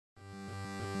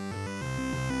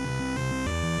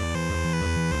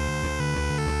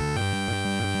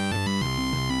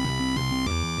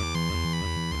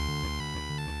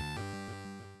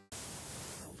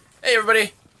Hey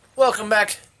everybody, welcome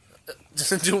back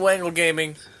to Wangle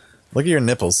Gaming. Look at your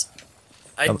nipples.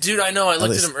 Dude, I know, I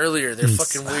looked at them earlier. They're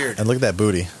fucking weird. And look at that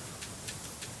booty.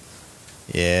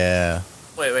 Yeah.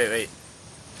 Wait.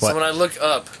 What? So when I look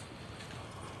up,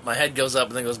 my head goes up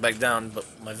and then goes back down, but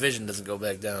my vision doesn't go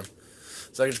back down.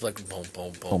 So I can just be like, boom,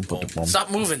 boom, boom, boom. Boom.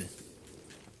 Stop moving.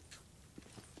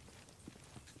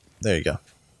 There you go.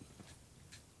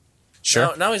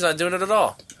 Sure. Now he's not doing it at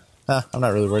all. I'm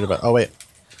not really worried about. Oh wait,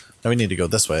 no, we need to go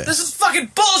this way. This is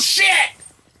fucking bullshit!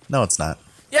 No, it's not.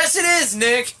 Yes, it is,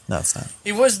 Nick! No, it's not.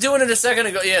 He was doing it a second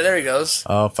ago. Yeah, there he goes.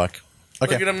 Oh fuck.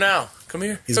 Okay. Look at him now. Come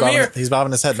here. He's Come bobbing, here. He's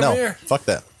bobbing his head. Come No, here. fuck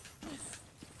that.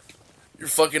 You're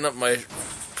fucking up my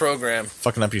program.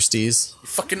 Fucking up your steez. You're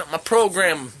fucking up my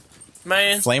program,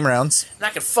 man. Flame rounds. And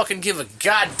I can fucking give a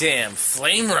goddamn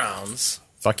flame rounds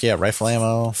Fuck yeah, rifle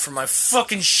ammo. for my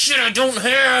fucking shit I don't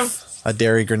have. A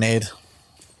dairy grenade.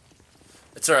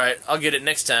 It's alright. I'll get it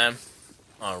next time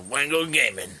on Wangle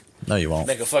Gaming. No, you won't.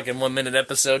 Make a fucking 1 minute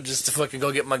episode just to fucking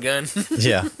go get my gun.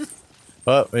 Yeah.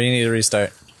 Oh, we need to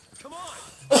restart. Come on.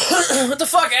 What the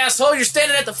fuck, asshole? You're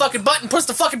standing at the fucking button. Push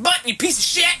the fucking button, you piece of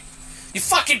shit. You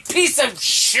fucking piece of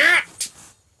shit.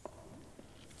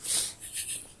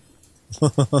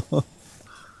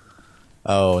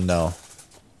 Oh no.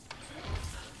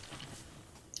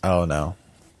 Oh no.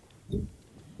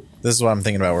 This is what I'm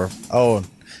thinking about. Oh,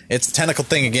 it's a tentacle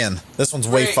thing again. This one's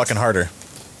way Wait. fucking harder.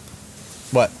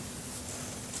 What?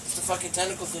 It's the fucking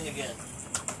tentacle thing again.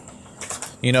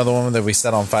 You know the one that we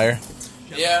set on fire?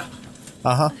 Yeah.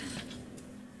 Uh-huh.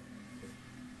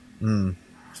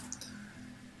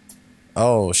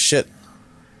 Oh, shit.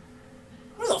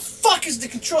 Where the fuck is the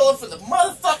controller for the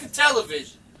motherfucking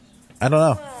television? I don't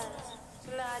know.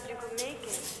 Glad you could make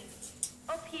it.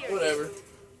 Up here. Whatever.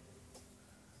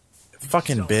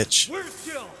 Fucking bitch.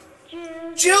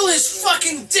 Jill is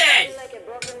fucking dead! Like a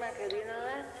broken record, you know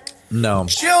that? No.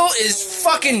 Jill is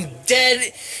fucking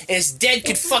dead as dead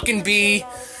could fucking be.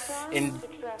 And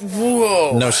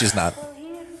whoa. No, she's not.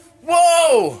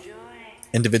 Whoa!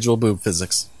 Individual boob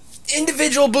physics.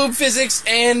 Individual boob physics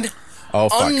and Oh,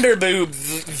 fuck. under boob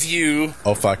view.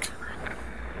 Oh, fuck.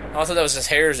 I thought that was just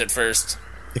hairs at first.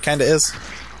 It kinda is.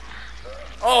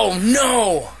 Oh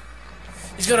no!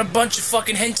 He's got a bunch of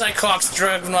fucking hentai cocks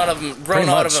grown out of him. Pretty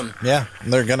much. Yeah,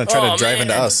 they're gonna try to drive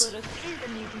into us.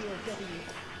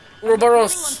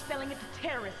 Ouroboros.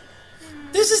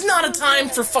 This is not a time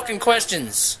for fucking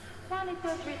questions. While it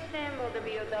does resemble the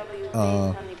BOW based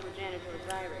on the progenitor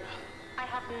virus, I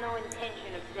have no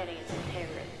intention of setting it to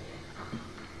terrorists.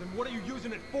 Then what are you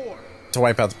using it for? To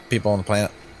wipe out the people on the planet.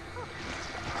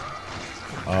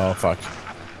 Oh, fuck.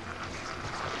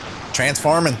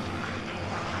 Transforming.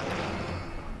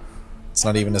 It's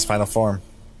not even his final form.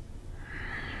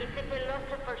 It's a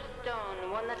philosopher's stone,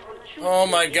 one that will choose Oh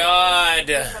my god.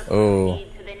 Oh.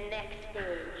 to the next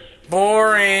stage.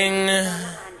 Boring.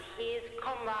 And his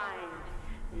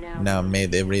combined. Now may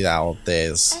they read out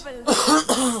this.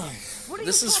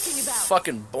 This is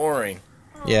fucking boring.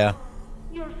 Yeah.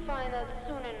 You'll find out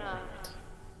soon enough.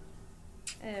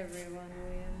 Everyone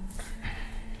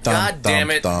will. God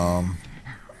damn it. Dum.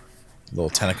 Little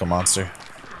tentacle monster.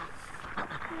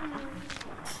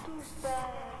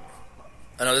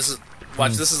 I know this is.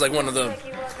 Watch, this is like one of the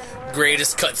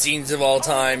greatest cutscenes of all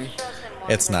time.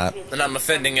 It's not. And I'm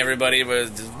offending everybody,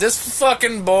 but this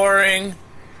fucking boring.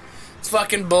 It's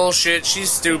fucking bullshit. She's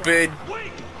stupid.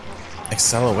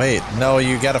 Accelerate. No,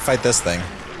 you gotta fight this thing.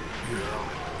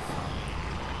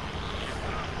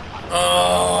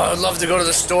 Oh, I'd love to go to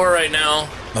the store right now.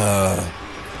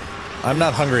 I'm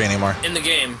not hungry anymore. In the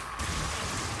game.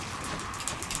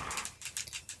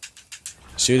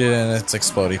 Shoot it in its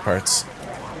explodey parts.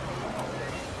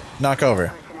 Knock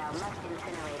over.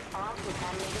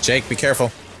 Jake, be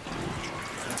careful.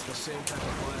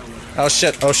 Oh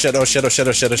shit, oh shit, oh shit, oh shit,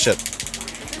 oh shit, oh shit.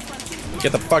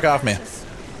 Get the fuck off me.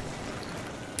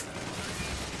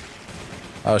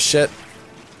 Oh shit.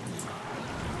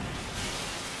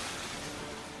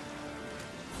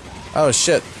 Oh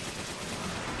shit.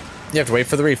 You have to wait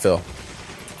for the refill.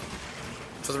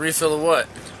 For the refill of what?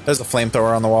 There's a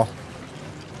flamethrower on the wall.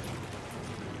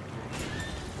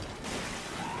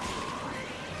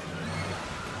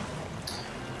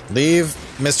 Leave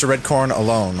Mr. Redcorn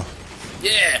alone.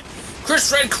 Yeah,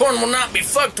 Chris Redcorn will not be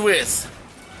fucked with.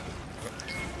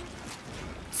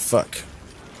 Fuck.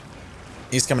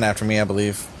 He's coming after me, I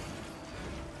believe.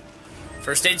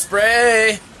 First aid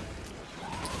spray.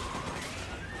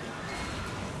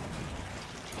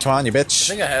 Come on, you I bitch.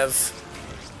 think I have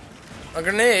a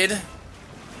grenade.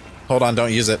 Hold on,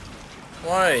 don't use it.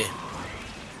 Why?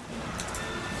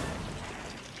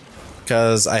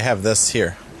 Because I have this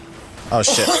here. Oh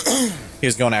shit. He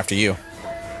was going after you.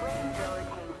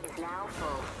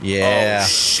 Yeah. Oh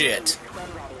shit.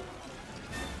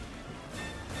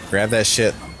 Grab that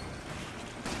shit.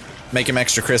 Make him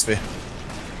extra crispy.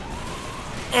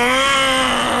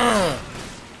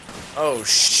 Oh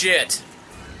shit.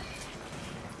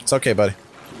 It's okay, buddy.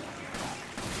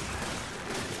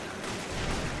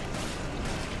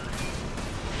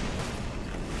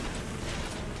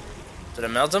 Did I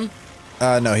melt him?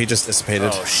 No, he just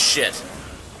dissipated. Oh shit.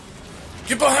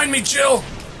 Get behind me, Jill!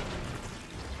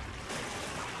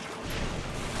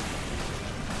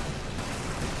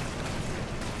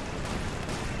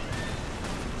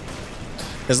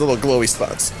 His little glowy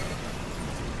spots.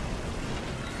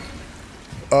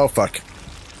 Oh, fuck.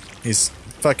 He's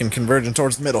fucking converging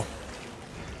towards the middle.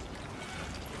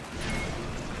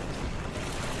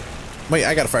 Wait,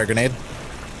 I got a fire grenade.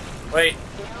 Wait.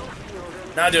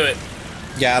 Now do it.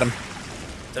 Got him.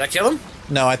 Did I kill him?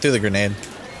 No, I threw the grenade.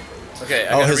 Okay,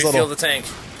 I Oh, gotta his refill little- the tank.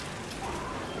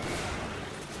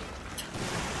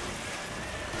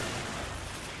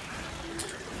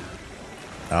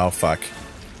 Oh, fuck.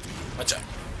 Watch out.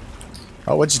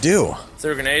 Oh, what'd you do?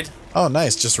 Threw a grenade. Oh,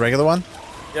 nice. Just a regular one?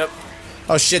 Yep.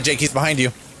 Oh, shit, Jake, he's behind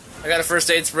you. I got a first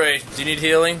aid spray. Do you need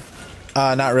healing?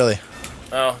 Not really.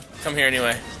 Oh, come here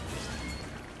anyway.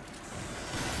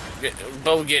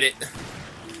 Bo, get it.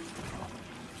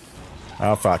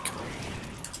 Oh, fuck.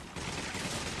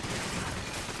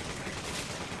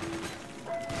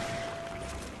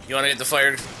 You wanna get the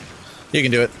fire You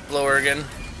can do it. blower again?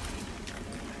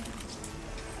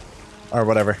 Or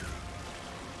whatever.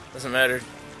 Doesn't matter.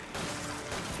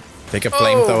 Take a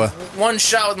flamethrower. One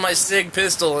shot with my SIG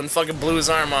pistol and fucking blew his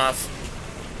arm off.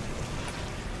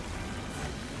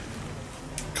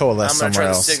 Coalesce I'm gonna somewhere try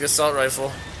the else. SIG assault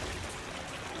rifle.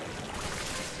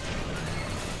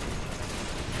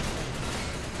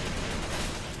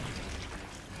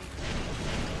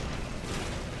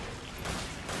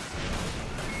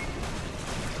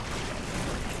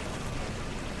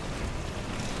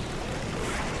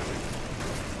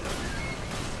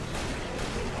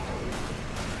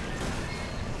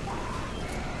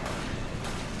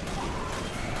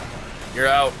 You're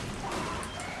out.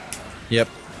 Yep.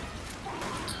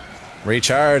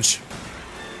 Recharge.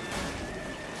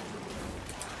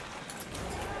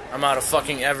 I'm out of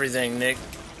fucking everything, Nick.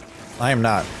 I am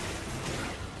not.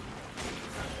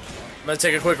 I'm gonna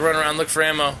take a quick run around, look for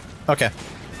ammo. Okay.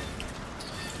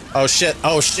 Oh shit.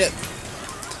 Oh shit.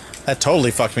 That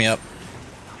totally fucked me up.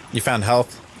 You found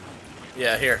health?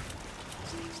 Yeah, here.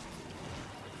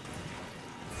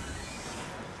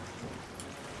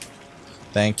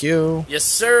 Thank you. Yes,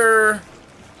 sir.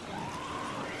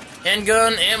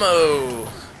 Handgun ammo.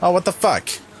 Oh, what the fuck?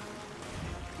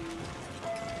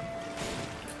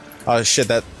 Oh shit,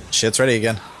 that shit's ready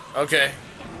again. Okay.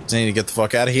 Just need to get the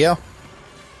fuck out of here.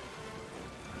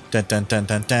 Dun dun dun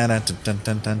dun dun dun dun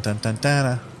dun dun dun dun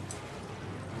dun.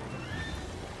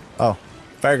 Oh,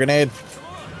 fire grenade.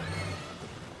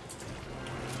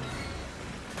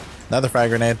 Another fire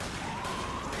grenade.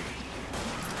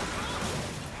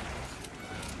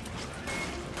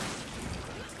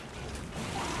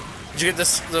 Did you get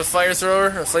the fire thrower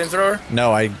or flamethrower?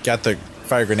 No, I got the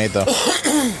fire grenade though.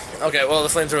 Okay, well the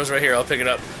flamethrower's right here. I'll pick it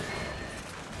up.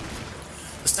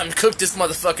 It's time to cook this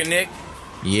motherfucker, Nick.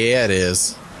 Yeah, it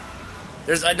is.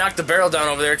 I knocked the barrel down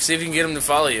over there. See if you can get him to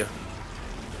follow you.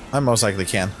 I most likely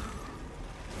can.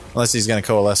 Unless he's gonna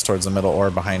coalesce towards the middle or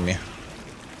behind me.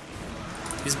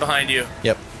 He's behind you.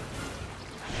 Yep.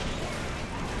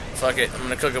 Fuck it. I'm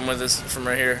gonna cook him with this from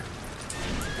right here.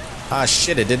 Ah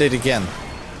shit, it did it again.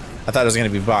 I thought it was gonna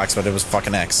be box, but it was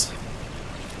fucking X.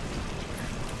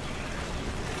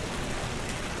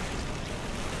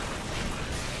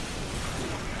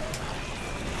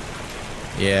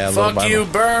 Yeah, a little Fuck you,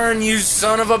 burn, you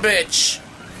son of a bitch.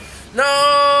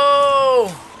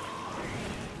 No!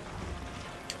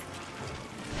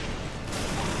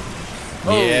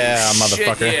 Yeah, Oh, shit,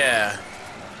 motherfucker. yeah.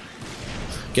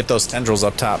 Get those tendrils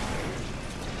up top.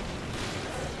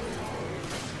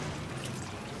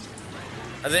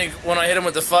 I think when I hit him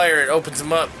with the fire, it opens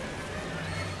him up.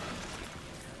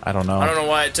 I don't know. I don't know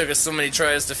why it took us so many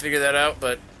tries to figure that out,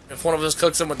 but if one of us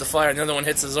cooks him with the fire and the other one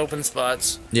hits his open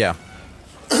spots, Yeah.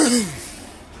 then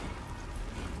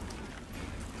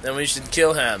we should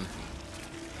kill him.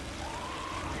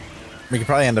 We could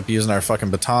probably end up using our fucking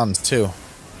batons too.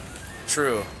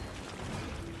 True.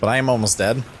 But I am almost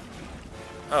dead.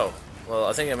 Oh, well,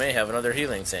 I think I may have another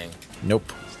healing thing.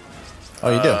 Nope. Oh,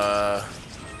 you do?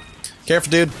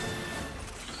 Careful, dude.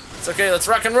 It's okay, let's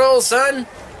rock and roll, son!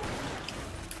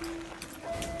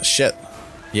 Shit.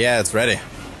 Yeah, it's ready.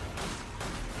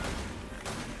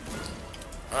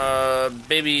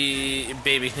 maybe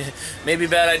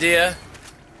bad idea.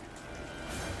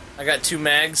 I got 2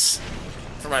 mags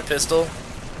for my pistol.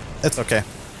 It's okay.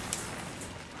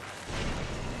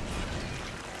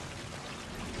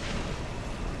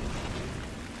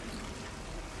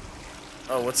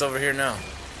 Oh, what's over here now?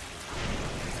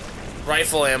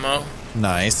 Rifle ammo.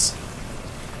 Nice.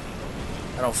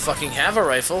 I don't fucking have a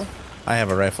rifle. I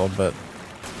have a rifle, but...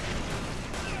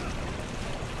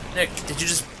 Nick, did you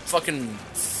just fucking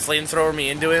flamethrower me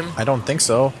into him? I don't think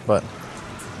so, but...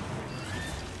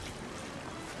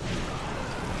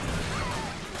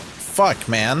 Fuck,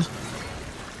 man.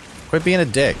 Quit being a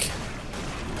dick.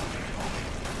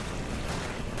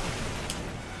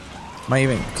 Am I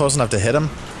even close enough to hit him?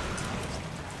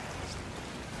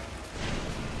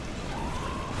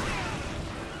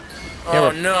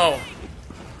 Oh no!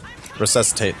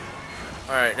 Resuscitate.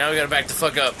 Alright, now we gotta back the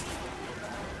fuck up.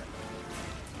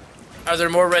 Are there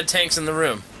more red tanks in the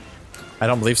room? I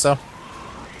don't believe so.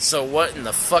 So what in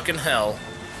the fucking hell?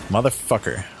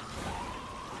 Motherfucker.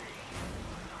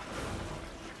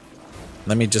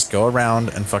 Let me just go around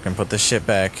and fucking put this shit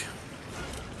back.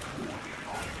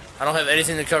 I don't have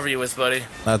anything to cover you with, buddy.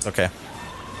 That's okay.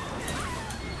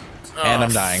 Oh, And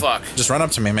I'm dying. Fuck. Just run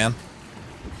up to me, man.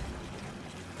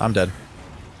 I'm dead.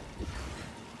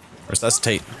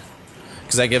 Resuscitate.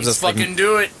 Because that gives us, like, Fucking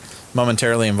do it!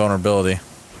 momentarily invulnerability.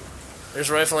 There's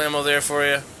rifle ammo there for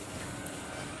you.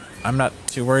 I'm not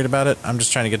too worried about it. I'm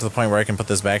just trying to get to the point where I can put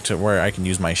this back to where I can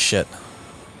use my shit.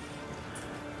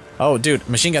 Oh, dude.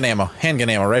 Machine gun ammo. Handgun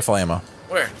ammo. Rifle ammo.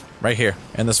 Where? Right here.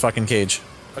 In this fucking cage.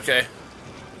 Okay.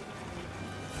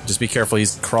 Just be careful.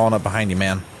 He's crawling up behind you,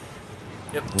 man.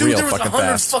 Yep. Dude, Real there was fucking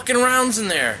 100 fast. fucking rounds in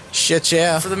there. Shit,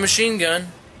 yeah. For the machine gun.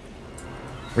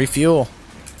 Refuel.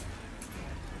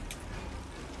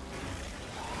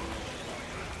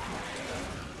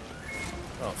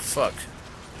 Oh, fuck.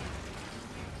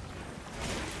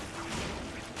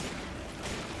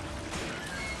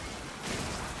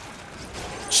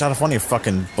 Shot off one of your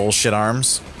fucking bullshit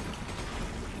arms.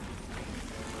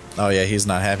 Oh yeah, he's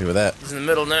not happy with that. He's in the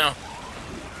middle now.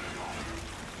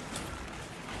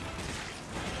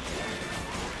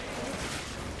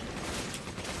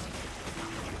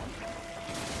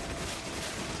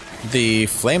 The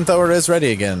flamethrower is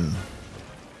ready again.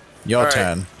 Your All right.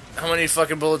 turn. How many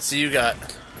fucking bullets do you got?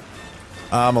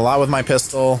 A lot with my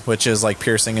pistol, which is like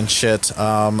piercing and shit.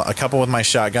 A couple with my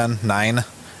shotgun, 9,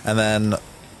 and then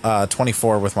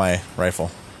 24 with my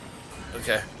rifle.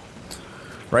 Okay.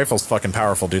 Rifle's fucking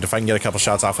powerful, dude. If I can get a couple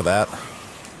shots off of that.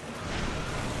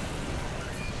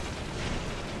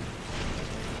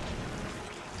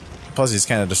 Plus, he's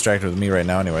kind of distracted with me right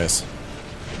now, anyways.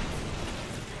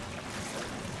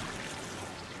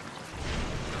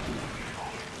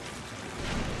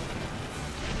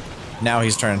 Now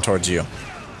he's turning towards you.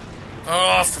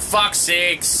 Oh, for fuck's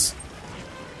sakes.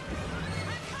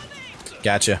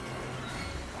 Gotcha.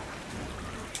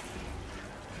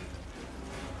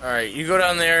 Alright, you go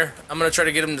down there. I'm gonna try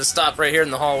to get him to stop right here in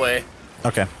the hallway.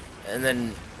 Okay. And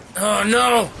then... Oh,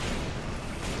 no!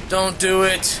 Don't do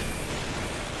it.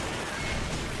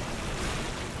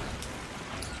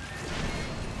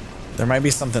 There might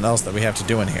be something else that we have to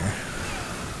do in here.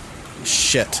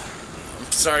 Shit.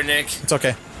 I'm sorry, Nick. It's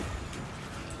okay.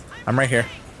 I'm right here.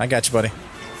 I got you, buddy.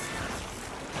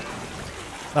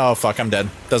 Oh, fuck, I'm dead.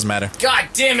 Doesn't matter. God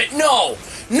damn it, no!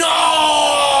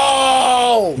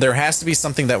 No! There has to be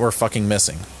something that we're fucking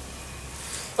missing.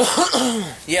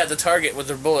 Yeah, the target with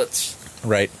their bullets.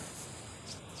 Right.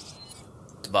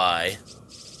 Bye.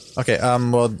 Okay,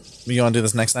 well, you want to do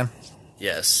this next time?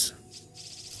 Yes.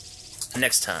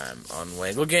 Next time on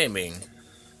Wangle Gaming.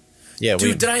 Yeah,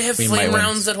 Dude, did I have we flame might win.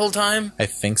 rounds that whole time? I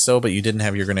think so, but you didn't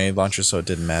have your grenade launcher, so it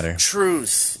didn't matter.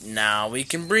 Truth. Now we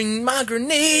can bring my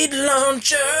grenade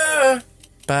launcher.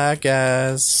 Bye,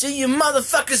 guys. See you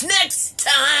motherfuckers next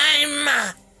time!